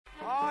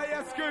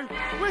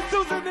Easygroove.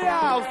 Whistles in the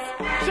house.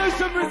 Show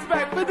some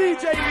respect for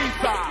DJ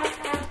Lisa.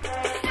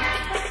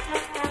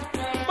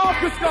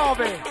 Marcus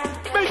Garvey,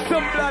 make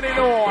some bloody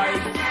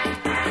noise.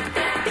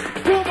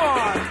 Come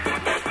on.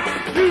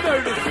 You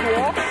know the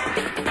score.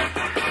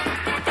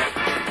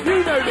 You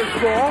know the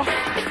score.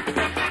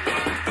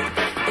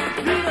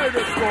 You know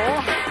the score.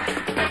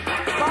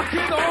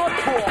 Fucking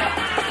hardcore.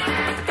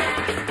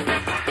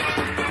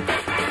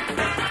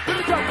 To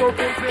the jungle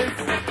business.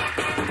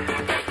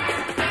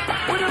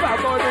 What about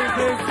my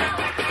business?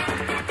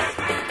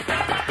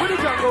 With the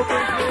jungle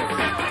business.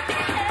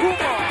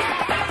 Come on.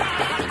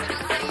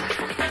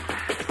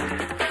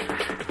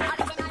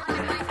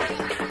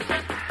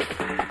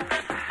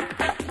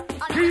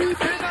 Keeping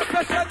a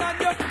session and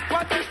you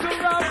want it to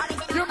run.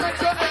 You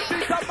make your empty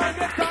some and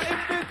get an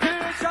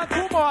invitation.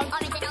 Come on.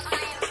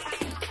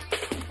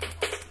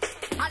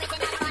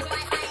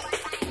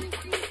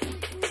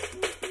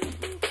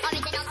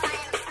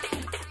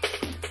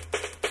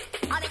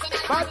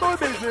 Bad boy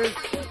business.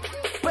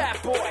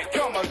 Bad boy,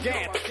 come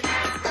again.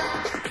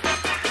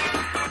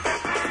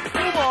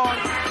 Come on.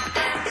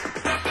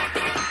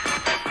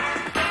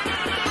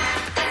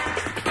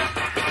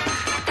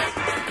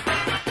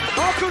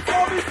 Marcus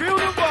Garvey, feel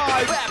the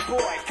vibe. Bad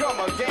boy, come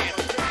again.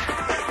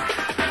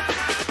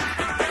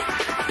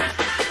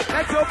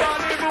 Let your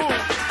body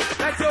move.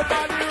 Let your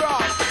body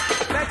rock.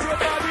 Let your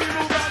body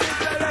move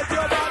and let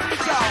your body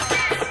shout.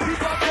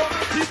 Keep on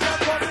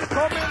coming,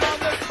 coming on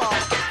the spot.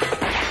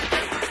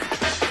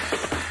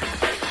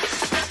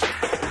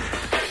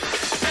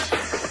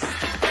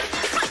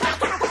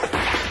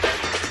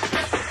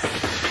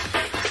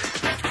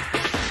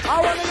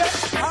 I wanna get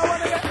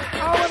high.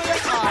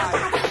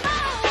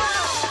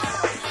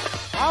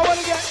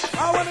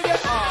 I wanna get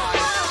high.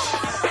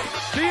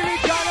 Feeling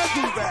kinda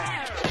groovy.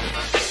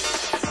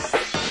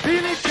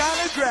 Feeling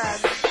kinda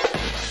grand.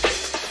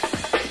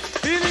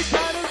 Feeling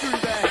kinda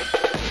groovy.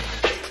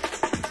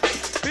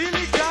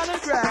 Feeling kinda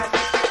grand.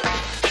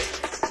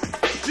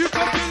 You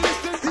got to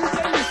listen to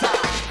the Lisa.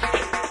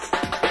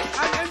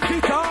 And MC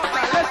Tom,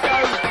 now let's go.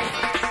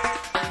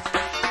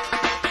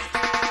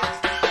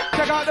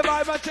 Check out the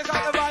vibe, check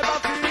out the vibe, I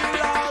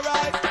feel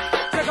alright.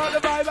 Check out the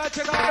vibe,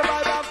 check out the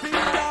vibe, I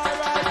feel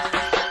alright.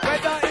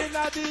 Whether in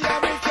a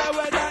DM,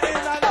 whether in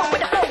a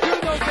night. You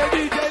know the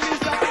DJ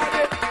Lisa and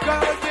it,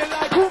 girls be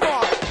like, come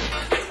on.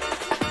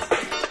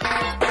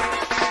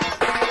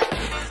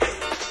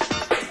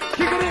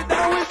 Kicking it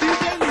down with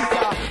DJ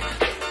Lisa.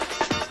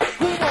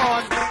 Come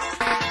on.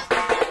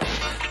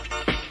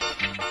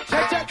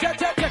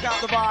 Check out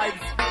the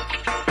vibes.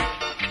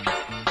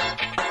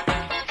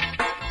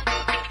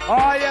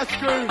 Oh yes,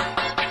 groove.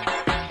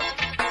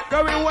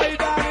 Going way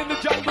down in the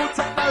jungle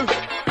techno.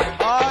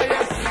 Oh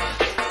yes.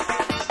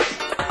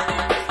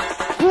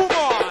 Come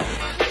on.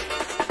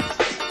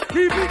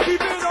 Keep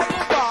it on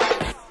the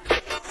vibes.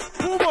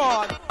 Come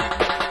on.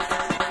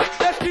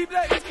 Let's keep the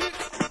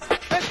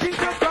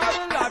crowd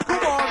alive.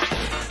 Come on.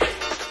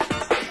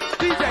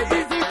 DJ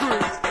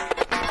Easygroove.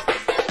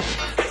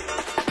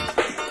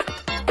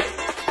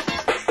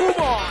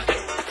 Come on.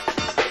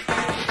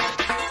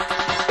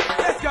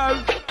 Let's go.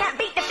 Can't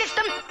beat the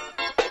system.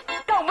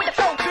 Go with the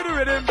flow. To the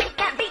rhythm.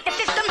 Can't beat the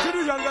system. To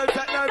the jungle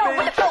techno Go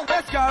with the beat. flow.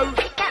 Let's go.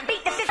 Can't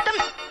beat the system.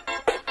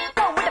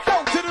 Go with the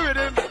flow. To the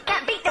rhythm.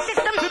 Can't beat the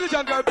system. To the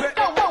jungle bit.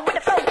 Go with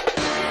the flow.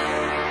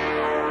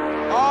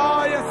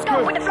 Oh yes, Go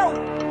with good. the flow.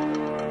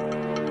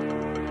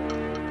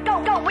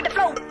 Go with the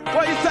flow.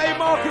 What you say,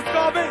 Marcus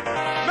Garvey?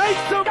 Make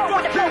some Go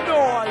with the fucking flow.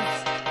 noise.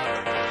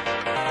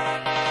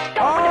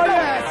 Go Oh with the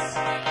flow. yes.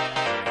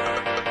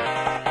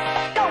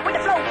 Go with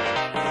the flow.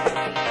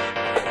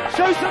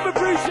 Show some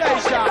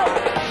appreciation.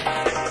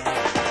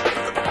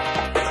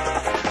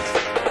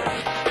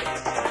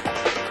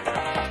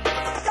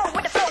 Go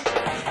with the flow.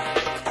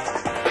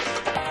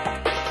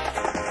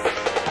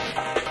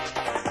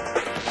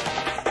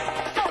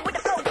 Go with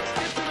the flow.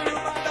 Skip to the loo,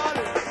 my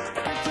darling.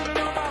 Skip to the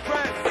loo, my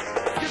friend.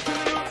 Skip to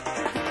the loo,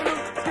 skip to the loo,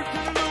 skip to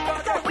the loo, my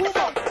darling. Go with the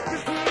flow.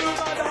 Skip to the loo,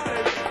 my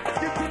darling.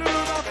 Skip to the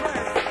loo, my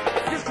friend.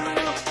 Skip to the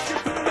loo, skip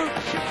to the loo,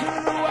 skip to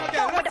the loo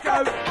again. Let's go.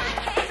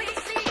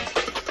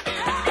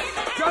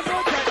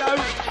 Jungle techno.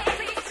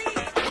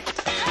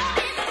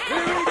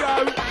 Here we go.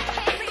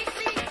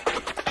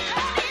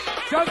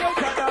 Jungle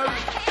techno.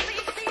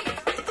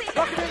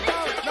 Rocking it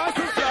down, nice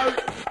and slow.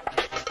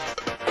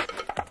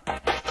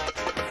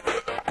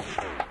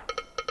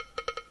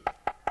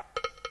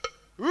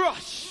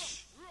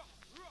 Rush.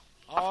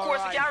 Of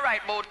course, we can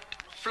write about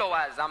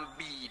flowers and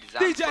beads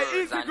and DJ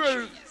birds and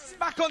Easygroove, trees.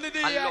 back on the And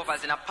DX.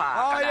 lovers in a park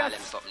Oh, and all yes.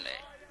 them something there.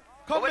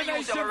 But when you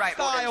use Combination to write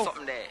about them style.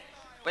 something there.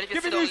 But if you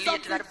Giving sit you down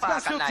late in the something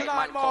park special at night, tonight,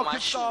 man, come Marcus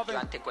and shoot Garvey. you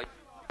and take what.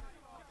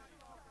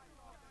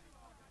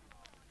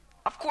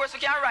 Of course, we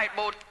can write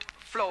about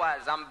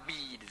flowers and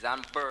beads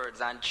and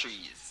birds and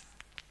trees.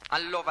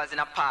 And lovers in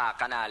a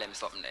park and all them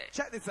something there.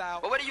 Check this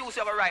out. But when you use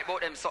to write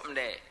about them something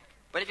there.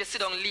 But if you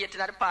sit down late in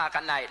the park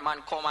at night, man,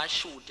 come and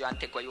shoot you and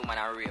take a human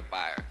and rape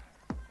her.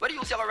 What do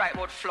you say about write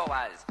about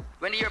flowers?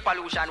 When the air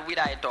pollution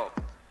wither it up.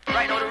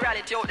 Right now the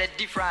reality out there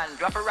different.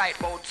 We have to write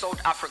about South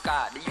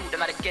Africa, the youth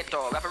them at the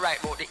ghetto. We have to write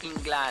about the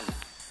England.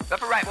 We have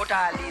to write about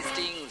all these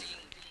things.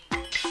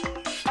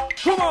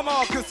 Come on,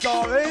 Marcus,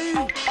 sorry.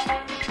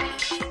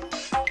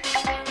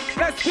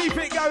 Let's keep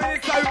it going.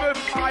 It's over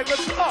 5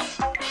 o'clock.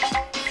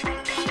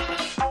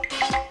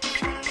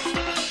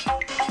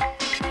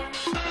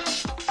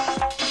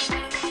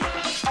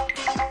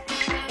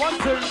 One,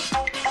 two.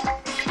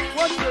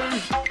 One, two.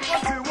 One,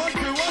 two. One,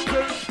 two. One,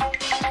 two.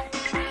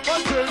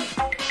 One, two.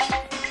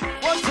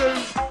 One, two. One, two.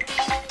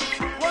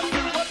 One,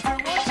 two.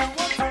 One, two.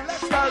 One, two.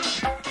 Let's go.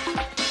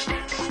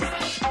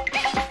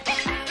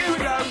 Here we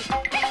go.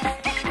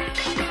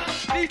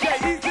 DJ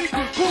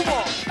Easygroove, come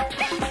on.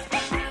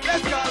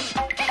 Let's go.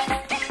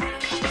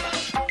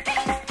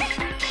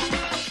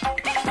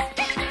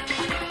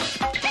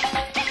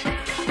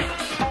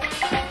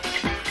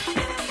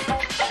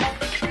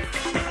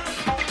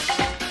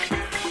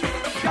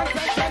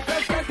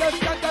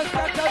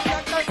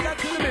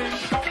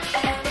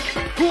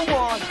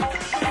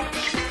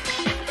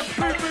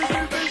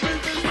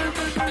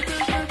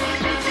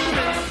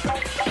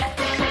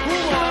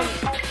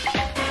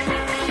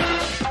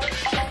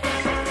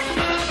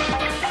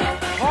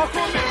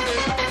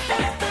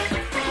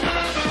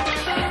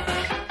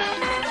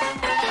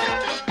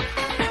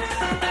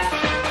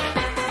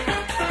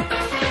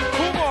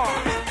 Come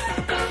on.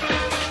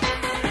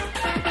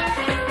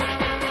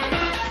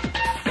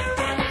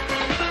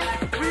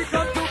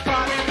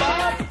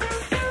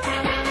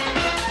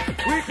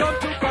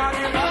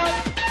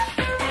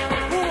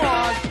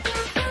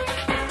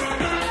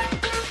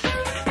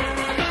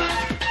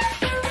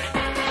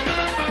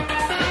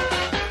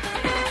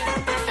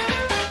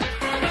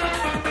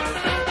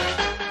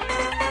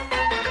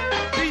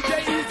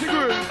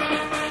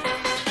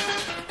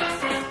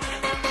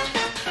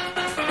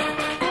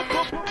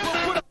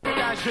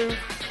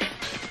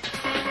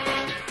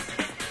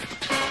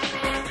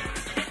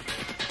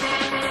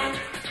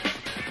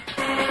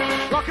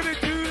 Rocking it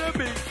to the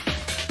beat,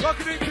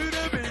 rocking it to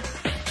the beat,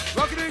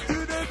 rocking it to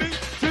the beat,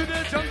 to the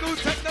jungle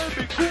techno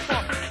beat. Come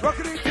on,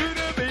 rocking it to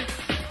the beat,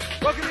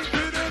 rocking it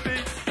to the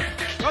beat,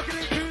 rocking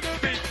it to the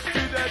beat,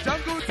 to the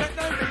jungle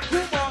techno beat.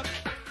 Come on.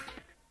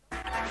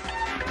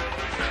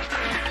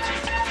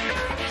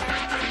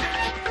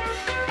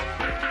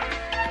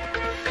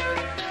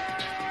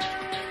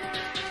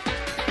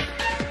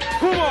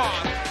 Come on,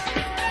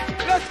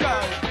 let's go.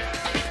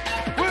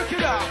 Work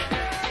it out.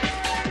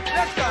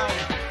 Let's go.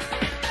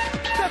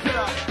 Step it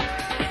up.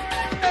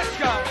 Let's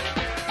go.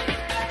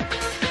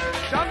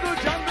 Jungle,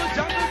 jungle,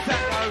 jungle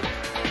techno.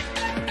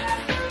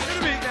 To the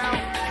beat now.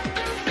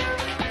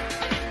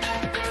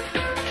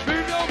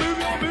 Move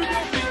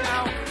your feet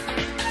now.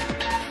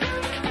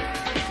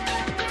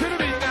 To the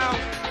beat now.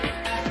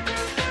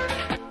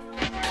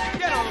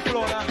 Get on the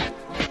floor now.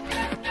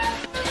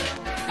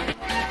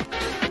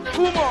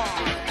 Come on.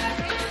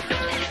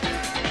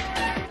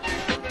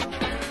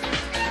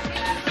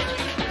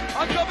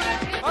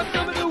 I'm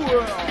coming the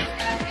world.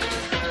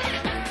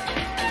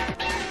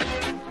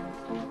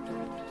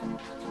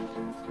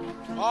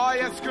 Oh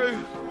yes, crew.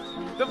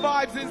 The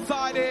vibes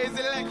inside here is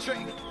electric.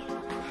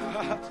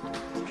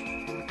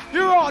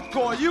 You're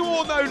hardcore. You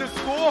all know the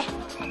score.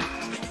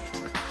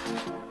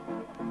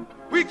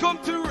 We come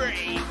to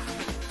rave.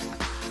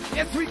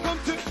 Yes, we come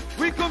to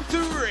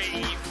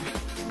rave.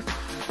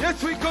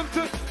 Yes, we come to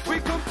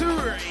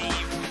rave.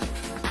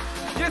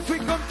 Yes, we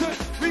come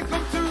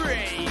to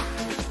rave.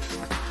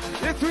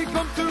 Yes, we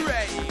come to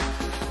rave.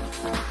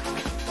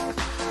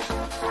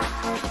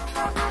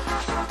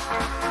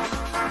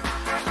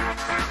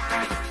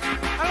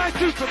 I like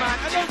Superman,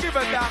 I don't give a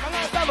damn. I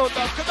like Donald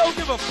Duck, I don't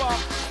give a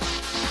fuck.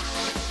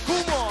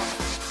 Come on.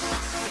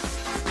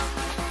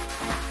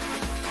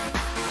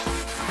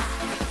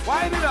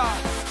 Wind it up.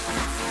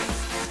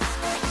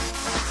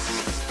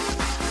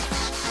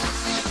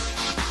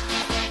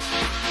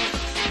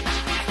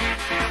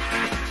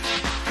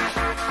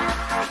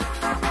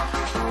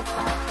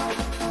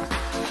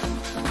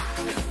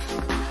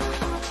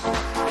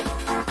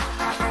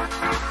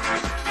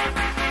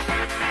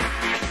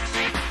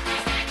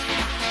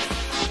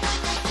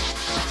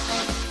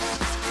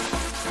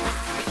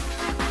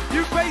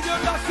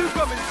 To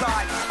come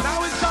inside.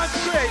 Now it's time to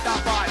create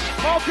that vibe.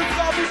 Marcus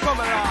will become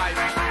alive.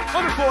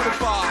 On the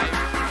 45.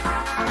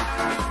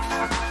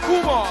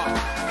 Come on.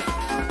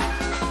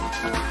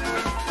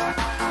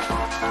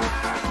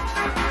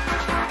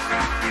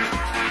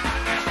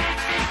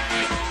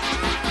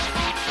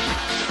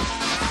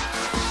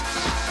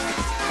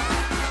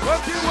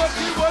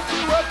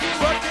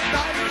 Working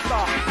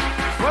non-stop.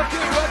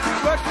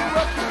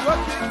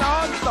 Working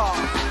non-stop.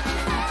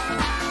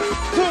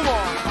 Come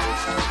on.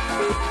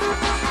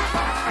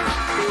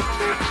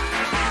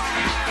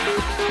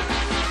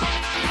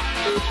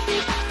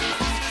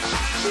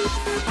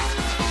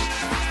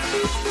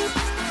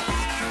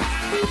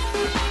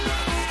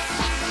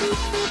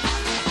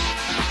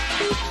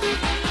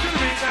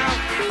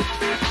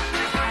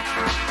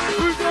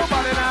 Move your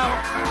body now.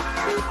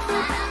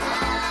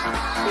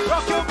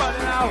 Rock your body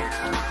now.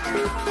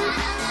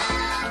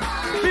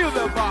 Feel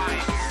the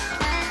vibe.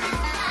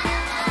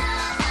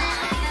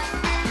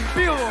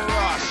 Feel the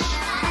rush.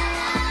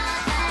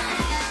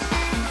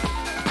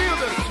 Feel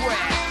the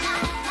sweat.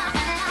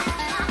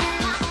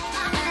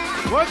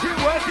 Work it,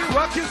 work it,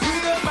 work it to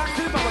the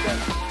maximum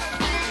again.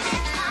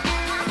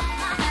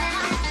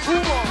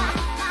 Come on.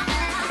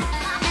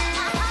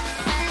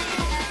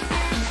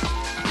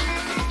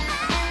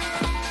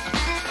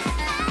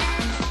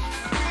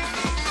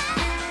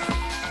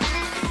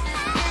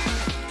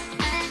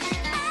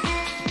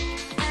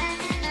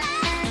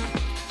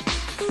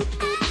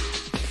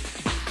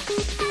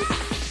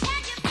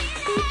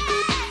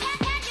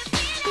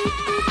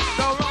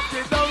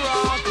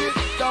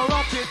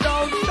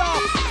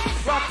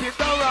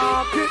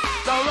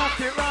 Don't rock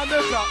it round the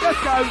clock.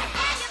 Let's go.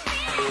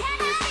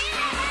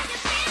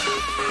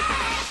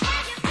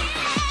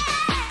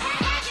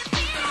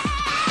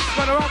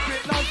 Gonna rock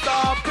it,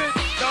 non-stop it.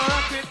 Don't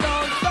rock it,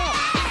 don't stop.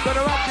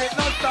 Gonna rock it,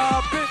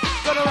 non-stop it.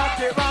 Gonna rock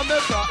it round the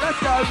clock. Let's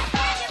go.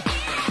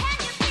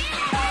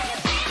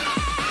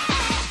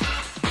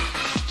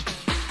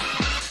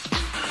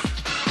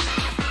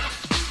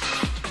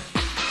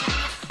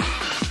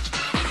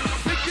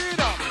 Picking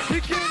up,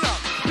 picking up,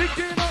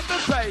 picking up the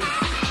pace.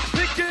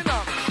 Picking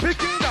up,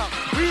 picking up,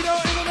 we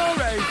don't even know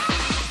race.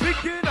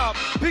 Picking up,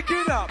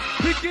 picking up,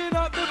 picking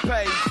up the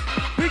pace.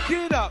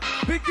 Picking up,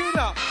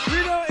 we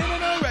don't even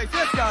know race.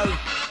 Let's go.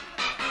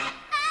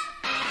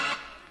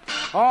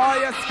 Oh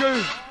yes,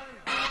 Scoo.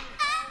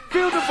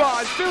 Feel the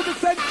vibe, feel the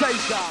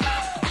sensation.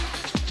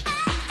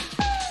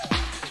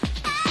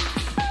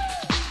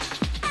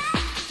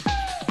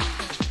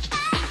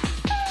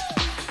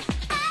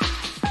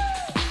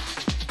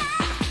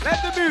 Let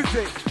the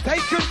music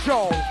take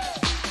control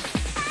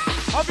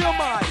of your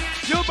mind,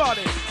 your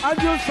body,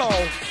 and your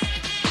soul.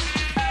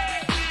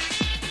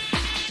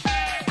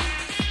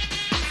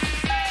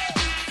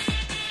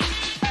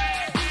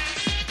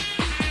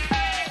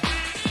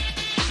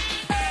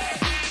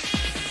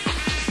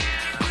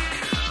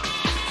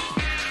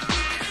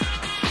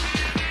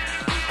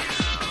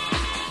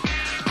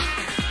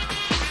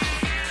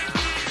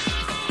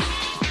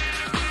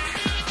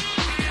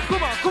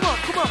 Come on, come on,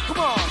 come on, come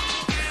on.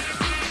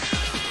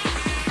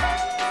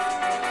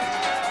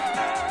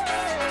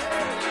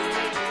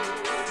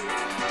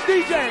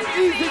 DJ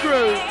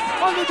Easygroove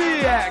on the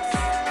DX.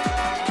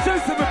 Show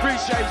some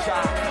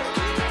appreciation.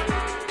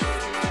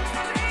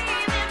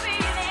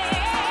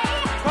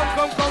 Come,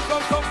 come, come,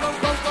 come, come, come,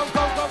 come, come,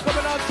 come, come,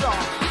 coming out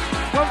strong.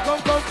 Come,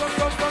 come, come, come,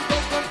 come, come,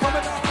 come, come,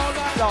 coming out all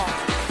night long.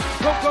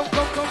 Come, come,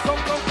 come, come,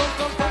 come, come, come,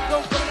 come, come,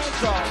 come, coming out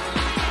strong.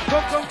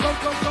 Come, come, come,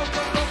 come, come,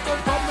 come, come,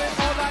 come, coming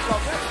all night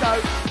long. Let's go.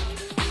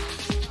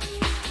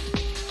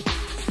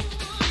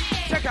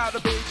 Check out the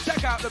beat,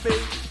 check out the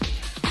beat.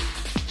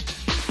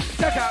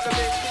 Check out the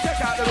beat,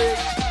 check out the beat.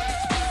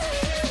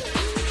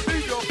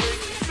 Move your feet,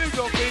 move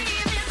your feet.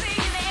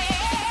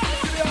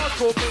 Give me the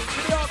hardcore beat, give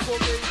me the hardcore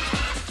beat.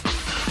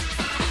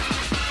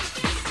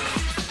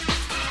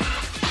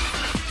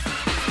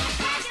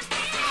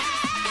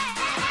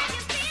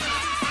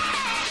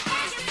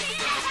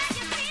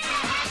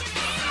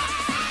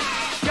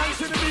 Gang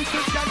to the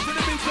beaters, gang to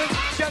the beaters,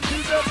 gang to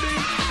the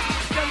beat.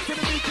 Gang to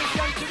the beaters,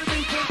 gang to the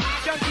beaters,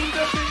 gang to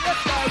the beat.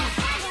 Let's go.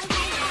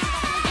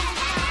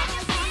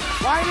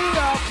 Wind it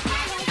up.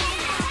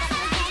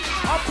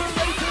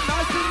 Operation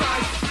nice and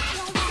nice.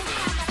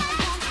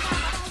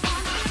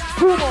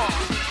 Come on.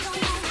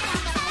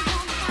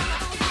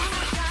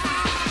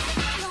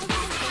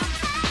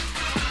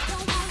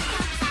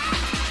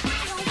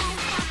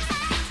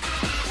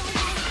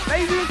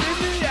 Ladies in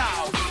the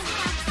house.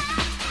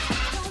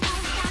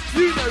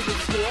 You know the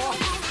score.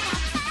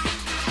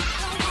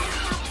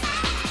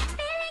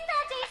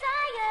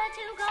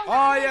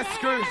 Oh yes,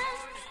 Screw.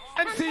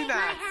 MC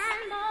Nat.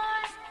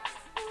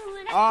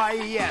 Ah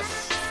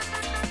yes.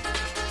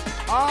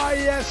 Ah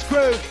yes,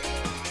 Groove.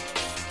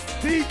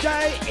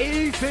 DJ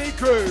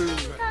Easygroove.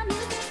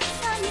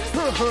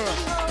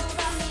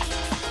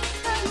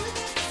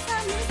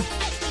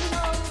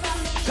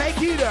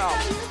 Take it out.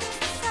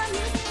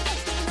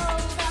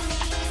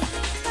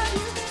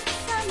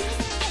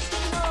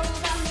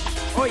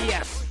 Oh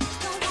yes.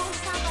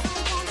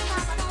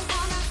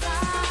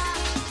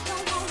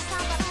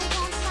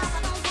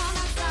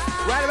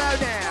 Right about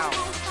now.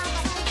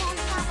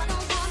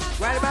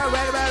 Right about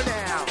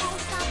now.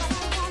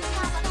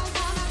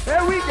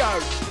 There we go.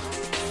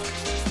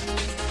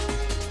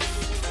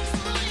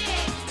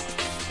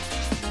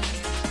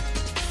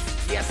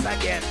 Yes,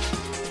 again.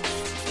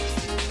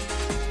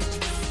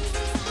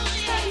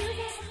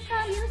 The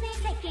music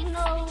taking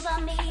over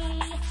me.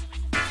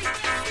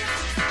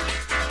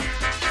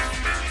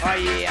 Oh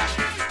yeah.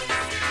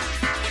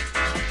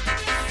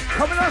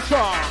 Coming on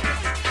strong.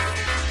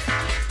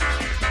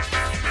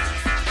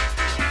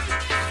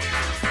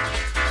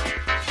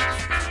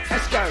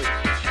 Let's go.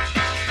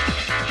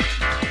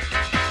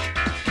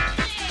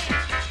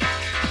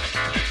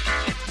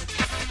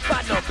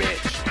 But no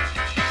bitch.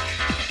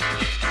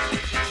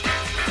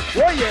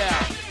 Oh yeah.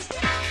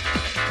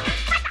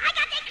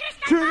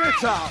 To the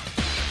top.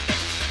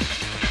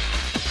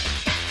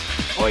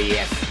 Oh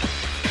yes.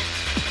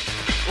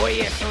 Oh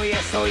yes, oh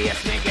yes, oh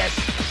yes, niggas.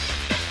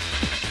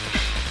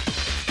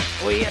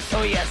 Oh yes,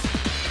 oh yes.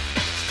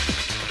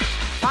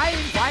 Fine,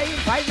 fine,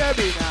 fine,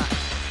 Verbena.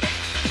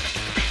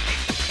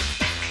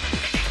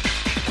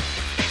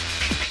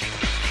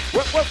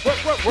 Work,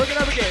 work it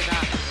up again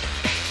now.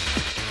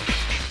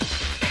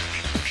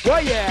 Oh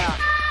yeah.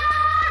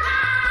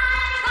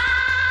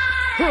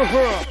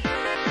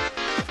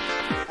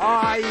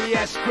 Ah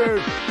yes,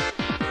 crew.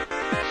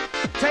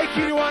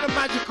 Taking you on a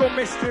magical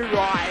mystery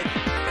ride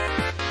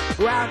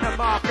round the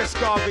Marcus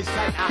Garvey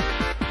Centre.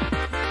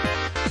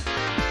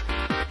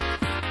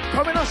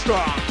 Coming on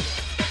strong.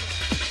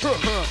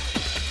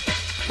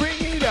 Bring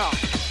it up.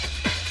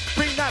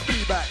 Bring that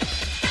beat back.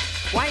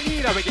 Wind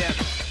it up again.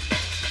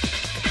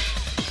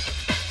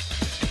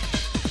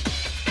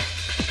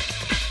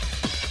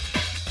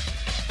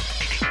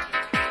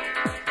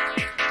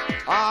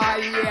 Ah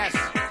yes.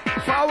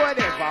 Forward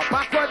ever,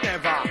 backward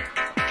never.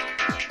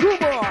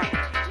 Come on.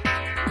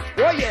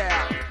 Oh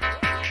yeah.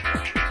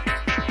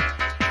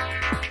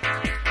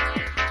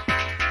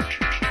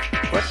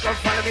 Welcome,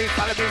 follow me,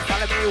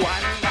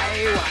 one by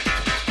one.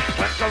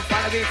 Welcome,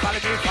 follow me,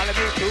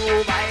 two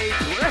by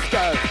two. Let's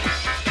go.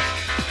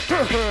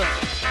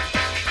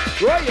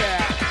 Oh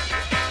yeah.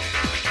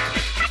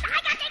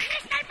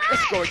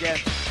 Let's go again.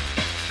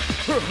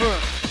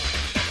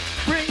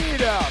 Bring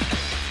it up.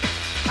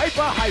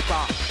 Hyper,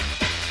 hyper.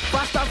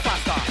 Faster,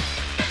 faster.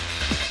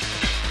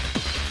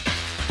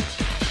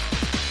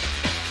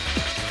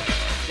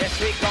 Yes,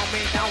 we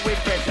coming down with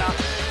pressure.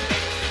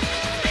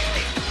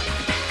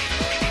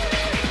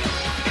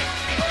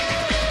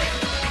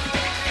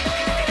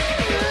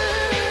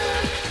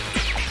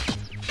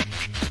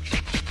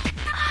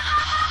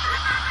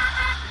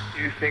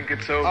 You think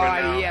it's over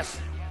now?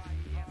 Yes.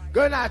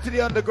 Going out to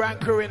the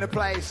underground crew in the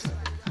place.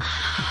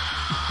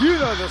 You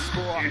know the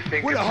sport. You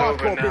think with a it's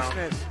hardcore over now?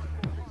 business.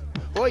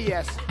 Oh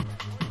yes.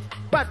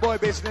 Bad boy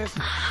business.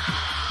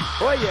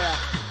 Oh yeah.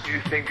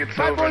 You think it's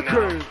Bad over boy now?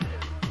 crew.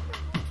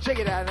 Check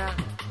it out now.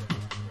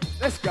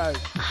 Let's go.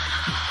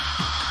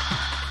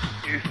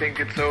 You think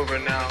it's over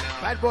now?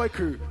 Bad boy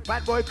crew.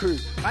 Bad boy crew.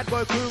 Bad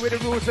boy crew with the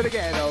rules of the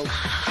ghetto.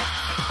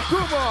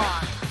 Come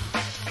on.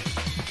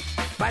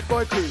 Bad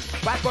boy crew.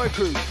 Bad boy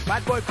crew.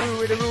 Bad boy crew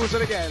with the rules of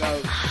the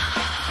ghetto.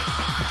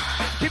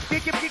 Keep.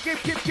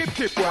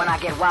 When I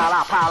get wild,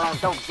 I'll pile on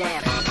dope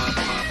jams.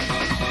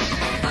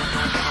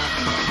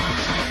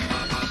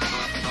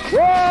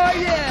 Oh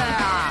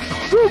yeah!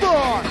 Come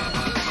on!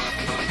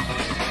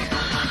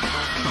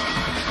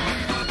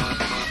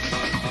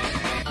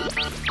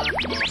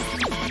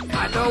 I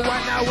know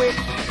one I win,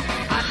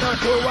 I know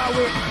two I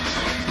win.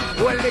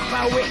 Well, if I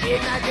win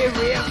in the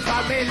real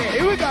family,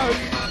 here we go.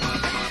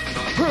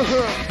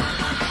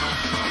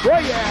 Oh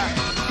yeah!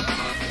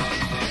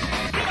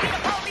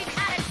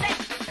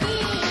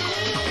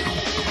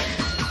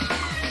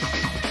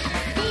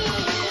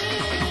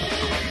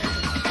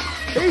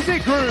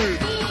 Easygroove.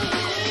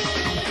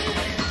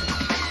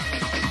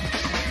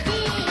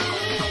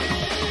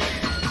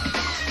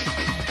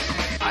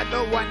 I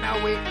know one I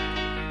win,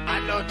 I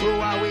know two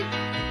I win.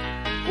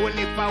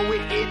 Only if I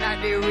win in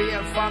the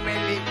real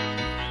family.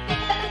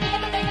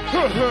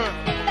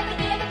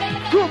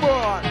 Come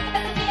on,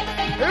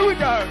 here we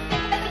go.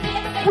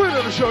 Put it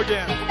on the show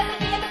again.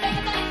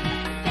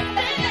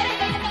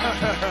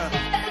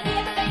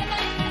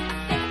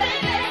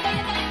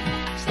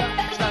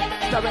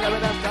 Stop it.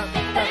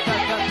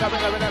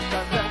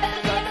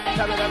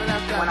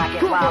 When I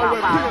get wild,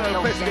 I'll pile on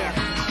dope jams.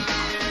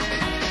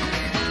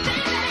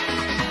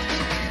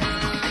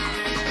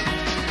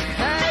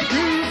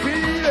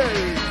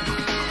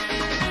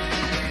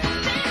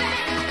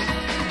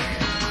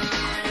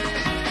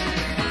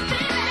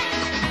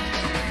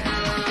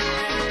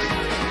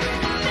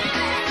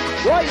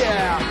 Oh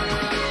yeah!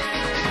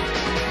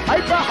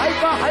 Hyper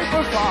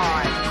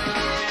fine!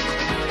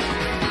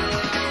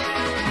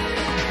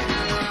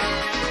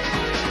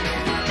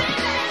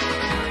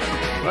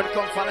 Run,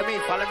 come follow me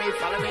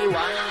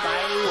one by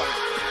one.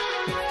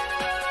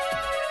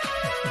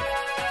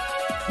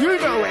 You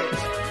know it!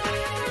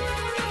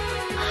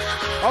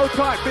 Hold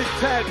tight, Big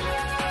Ted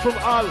from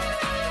Hull.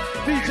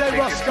 DJ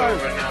Roscoe.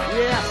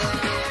 Yes.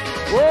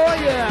 Oh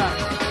yeah!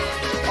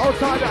 Hold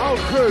tight the whole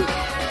crew.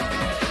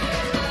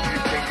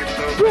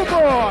 Come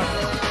on!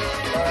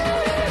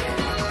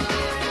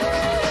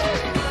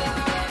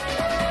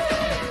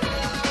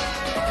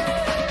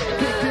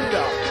 Pick it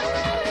up.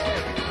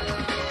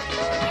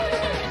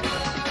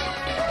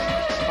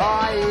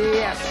 Ah,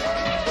 yes.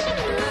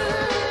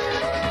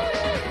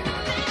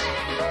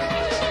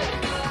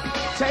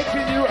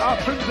 Taking you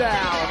up and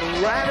down,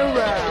 right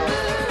around.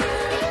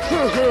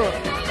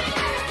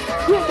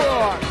 Come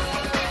on!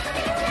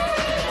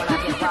 When I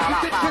get wild,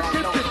 I'll pile on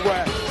dope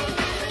jams.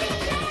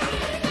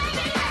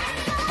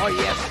 Oh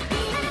yes.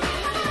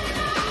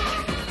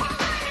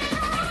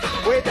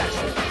 We're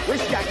dancing, we're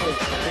skanking,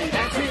 we're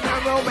dancing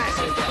and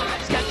romancing,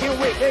 skanking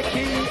with the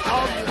key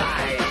of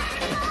life.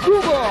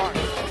 Come on.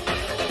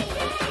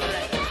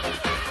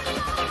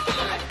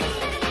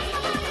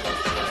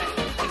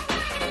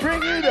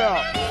 Bring it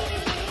up.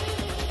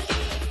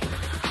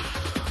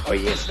 Oh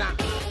yes now.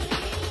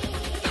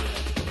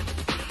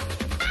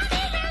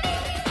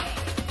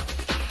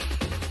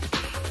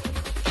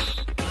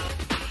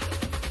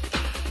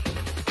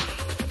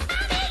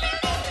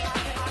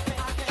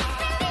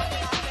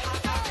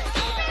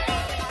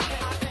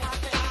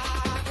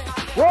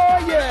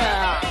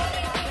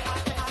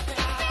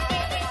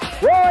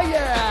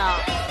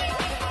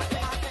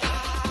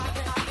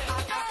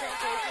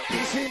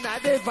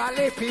 the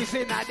valley, peace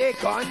in the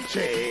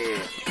country.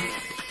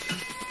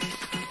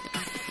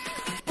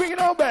 Bring it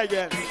on back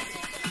again.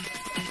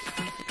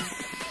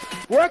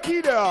 Work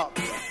it up.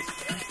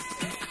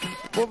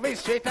 Move it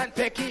straight and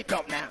take it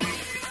up now.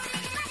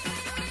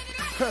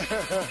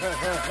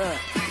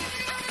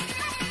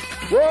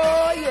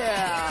 Oh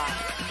yeah.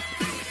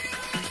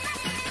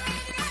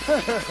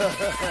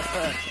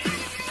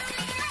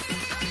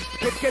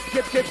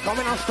 Keep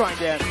coming on strong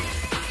then.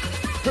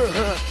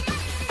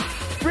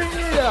 Bring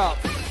it up.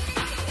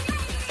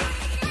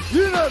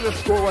 You know the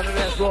score one of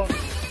that one.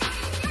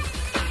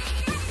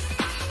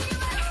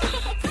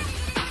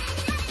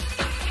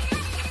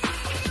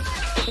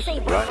 Say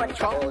one for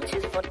trouble,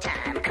 two for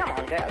time. Come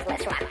on, girls,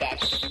 let's rock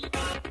that.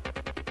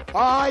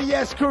 Ah,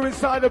 yes, crew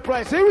inside the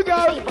place. Here we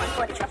go. Say one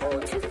for trouble,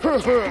 two for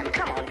time.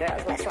 Come on,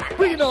 girls, let's rock that.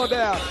 Bring it on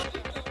down.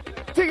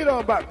 Take it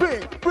on back. Bring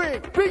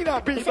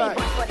that beat back.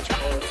 Say one for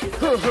trouble, two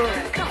for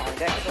time. Come on,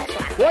 girls, let's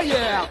rock that. Oh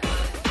yeah.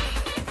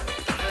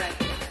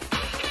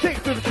 Take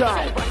it to the top.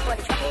 Say one for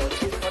trouble,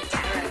 two for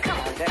time. Come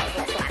on, girls,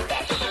 let's rock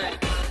that.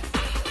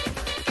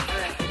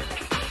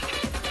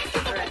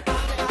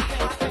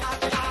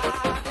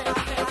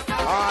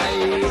 Ah,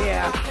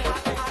 yeah.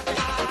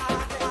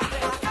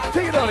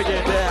 Take it on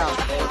again down.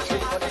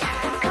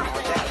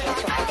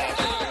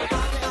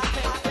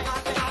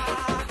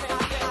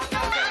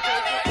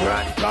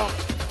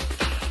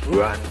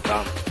 Run,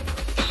 come.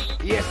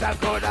 Yes, I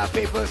got the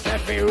people say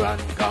me run,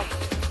 come.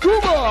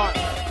 Come on.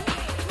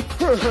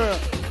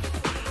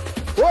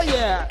 Oh,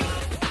 yeah.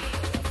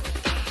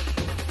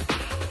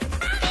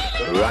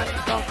 Run,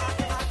 come.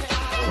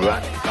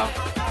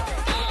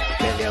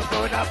 Tell you go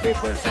the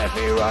people say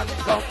me run,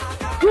 come.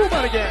 Come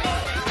on again.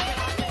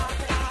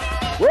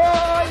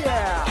 Oh,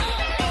 yeah.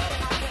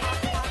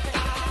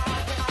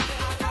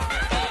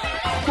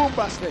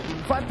 Bombastic,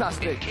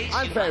 fantastic,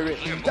 and very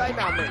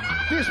dynamic.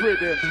 This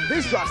rhythm,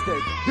 this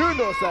drastic. You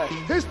know, sir,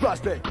 this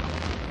plastic.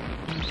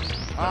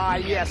 Ah,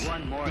 yes.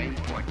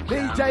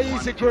 DJ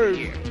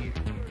Easygroove.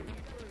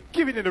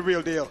 Giving it the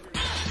real deal.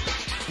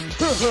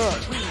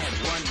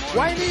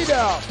 Why need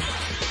up?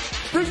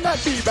 Bring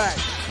that beat back.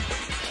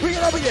 Bring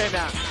it up again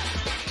now.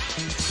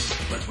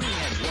 But we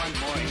had one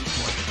more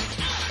important.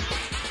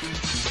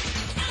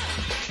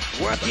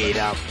 Work it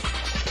up.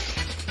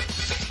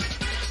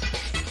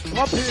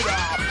 Up it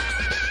up.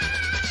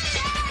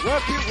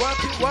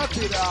 Work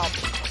it up.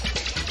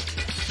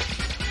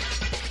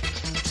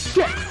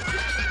 Yeah.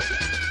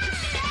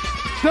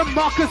 The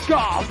Marcus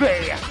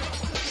Garvey.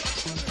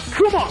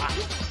 Come on.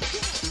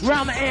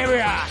 Round the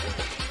area.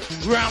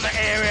 Round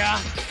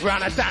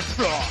the dance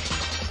floor.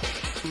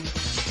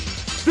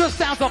 The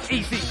sounds of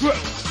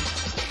Easygroove.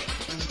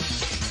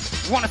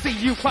 Wanna see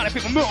you party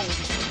people move.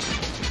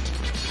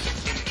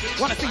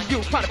 Wanna see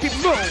you party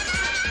people move.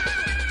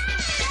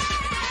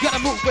 Gotta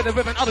move with the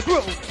rhythm of the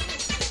groove.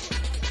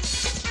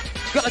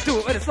 Gotta do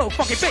it with a slow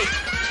funky beat.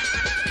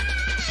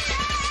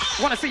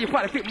 Wanna see you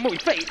party people move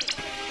your feet.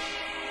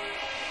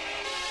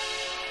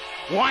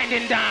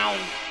 Winding down.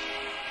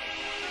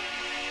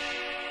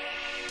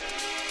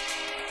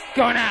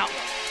 Going out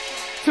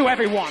to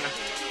everyone.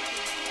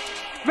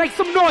 Make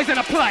some noise in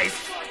the place.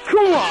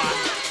 Come on.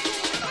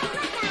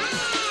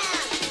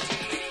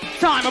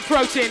 Time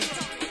approaching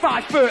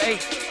 5:30.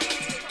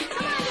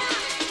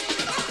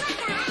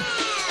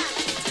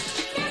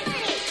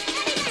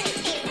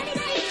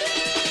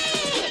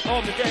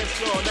 On the dance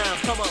floor now,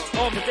 come on.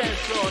 On the dance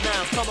floor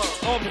now, come on.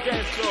 On the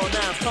dance floor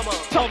now, come on.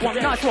 Top one,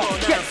 nice one,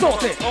 get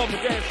sorted. On the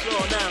dance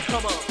floor now,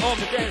 come on. On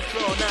the dance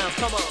floor now,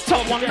 come on.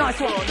 Top one, nice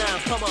one. Now,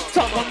 come on.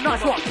 Top one,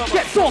 nice one,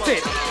 get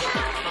sorted.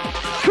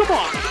 Come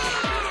on.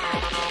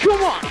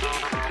 Come on.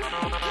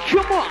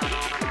 Come on.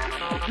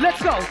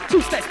 Let's go.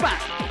 2 steps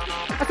back.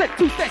 I said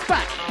 2 steps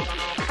back.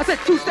 I said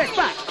 2 steps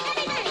back.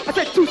 I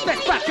said 2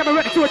 steps back. Come on,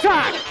 ready to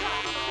attack.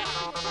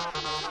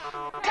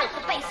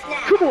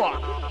 Come on.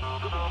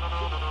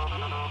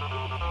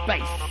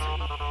 Bass.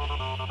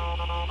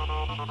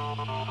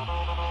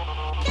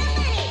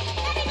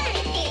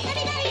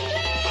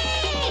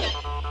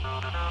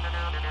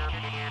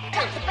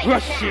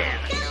 Recession.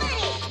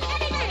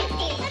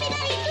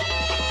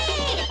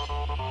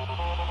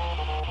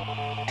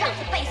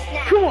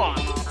 Come on.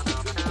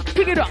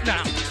 Pick it up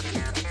now.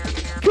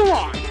 Come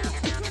on.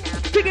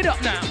 Pick it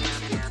up now.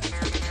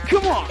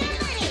 Come on.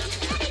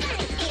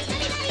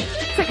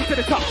 Take it to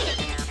the top.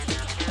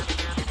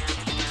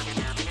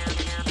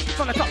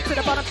 From the top to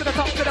the bottom, to the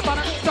top to the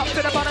bottom, top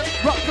to the bottom,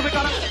 rock to the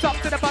bottom, top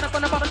to the bottom,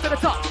 from the bottom to the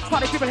top.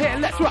 Party people here,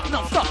 let's rock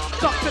non-stop.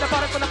 Top to the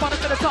bottom, from the bottom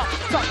to the top.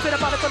 Top to the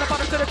bottom, from the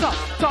bottom to the top.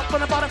 Top from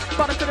the bottom,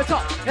 bottom to the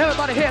top.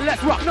 Everybody here,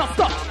 let's rock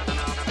non-stop.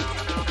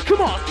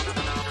 Come on,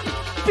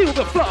 feel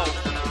the flow.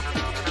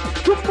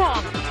 Come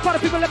on, party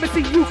people, let me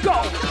see you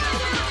go.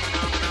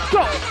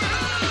 Go,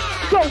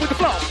 go with the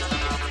flow.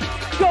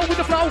 Go with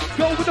the flow,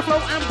 go with the flow,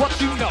 and what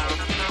you know.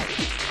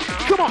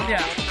 Come on,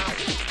 yeah.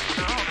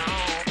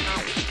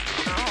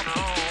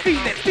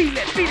 Feel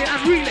it,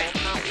 and reel it.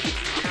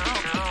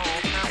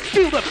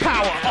 Feel the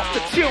power of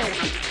the tune.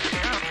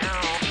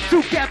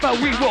 Together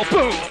we will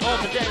boom. On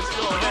the dance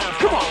floor now,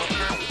 Come on.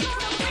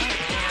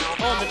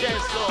 On the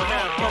dance floor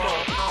now, come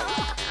on.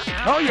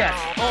 Oh yes.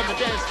 On the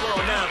dance floor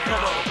now,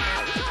 come on.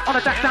 On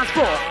the dance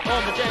floor.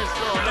 On the dance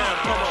floor now,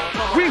 come on.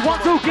 Come on. We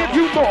want to give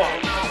you more.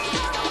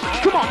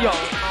 Come on, yo.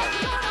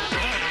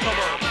 Come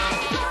on.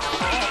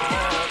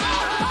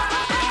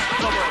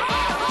 Come on.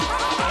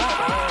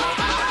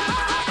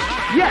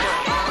 Yes.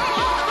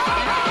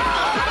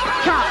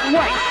 Can't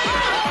wait.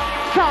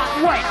 Can't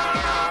wait.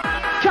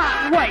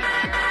 Can't wait.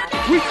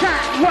 We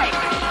can't wait.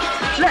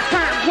 Let's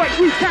can't wait.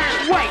 We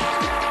can't wait.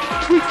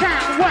 We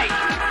can't wait.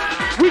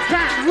 We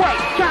can't wait.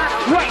 Can't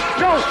wait.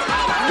 No.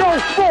 No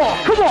more.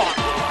 Come on.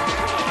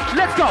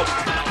 Let's go.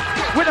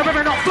 With a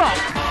rhythm on flow.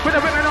 With a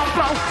rhythm on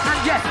flow. And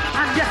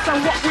yes, so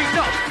what we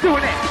know.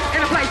 Doing it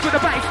in a place with a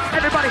bass.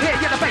 Everybody here,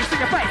 get the bass in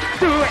your face.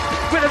 Do it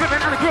with a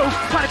rhythm and a groove.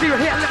 Try to do it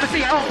here. Let me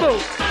see it all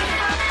move.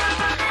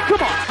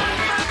 Come on.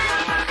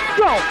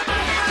 Go.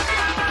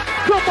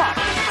 Come on.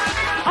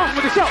 On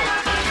with the show.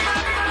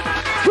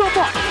 Come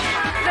on.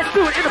 Let's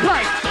do it in the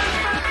place.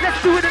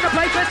 Let's do it in the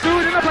place. Let's do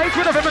it in the place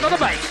with a rhythm on the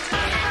bass.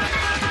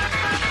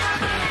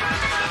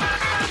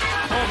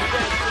 On the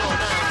dance floor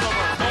now, come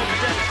on. On the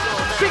dance floor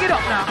now. Sing it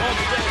up now. On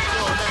the dance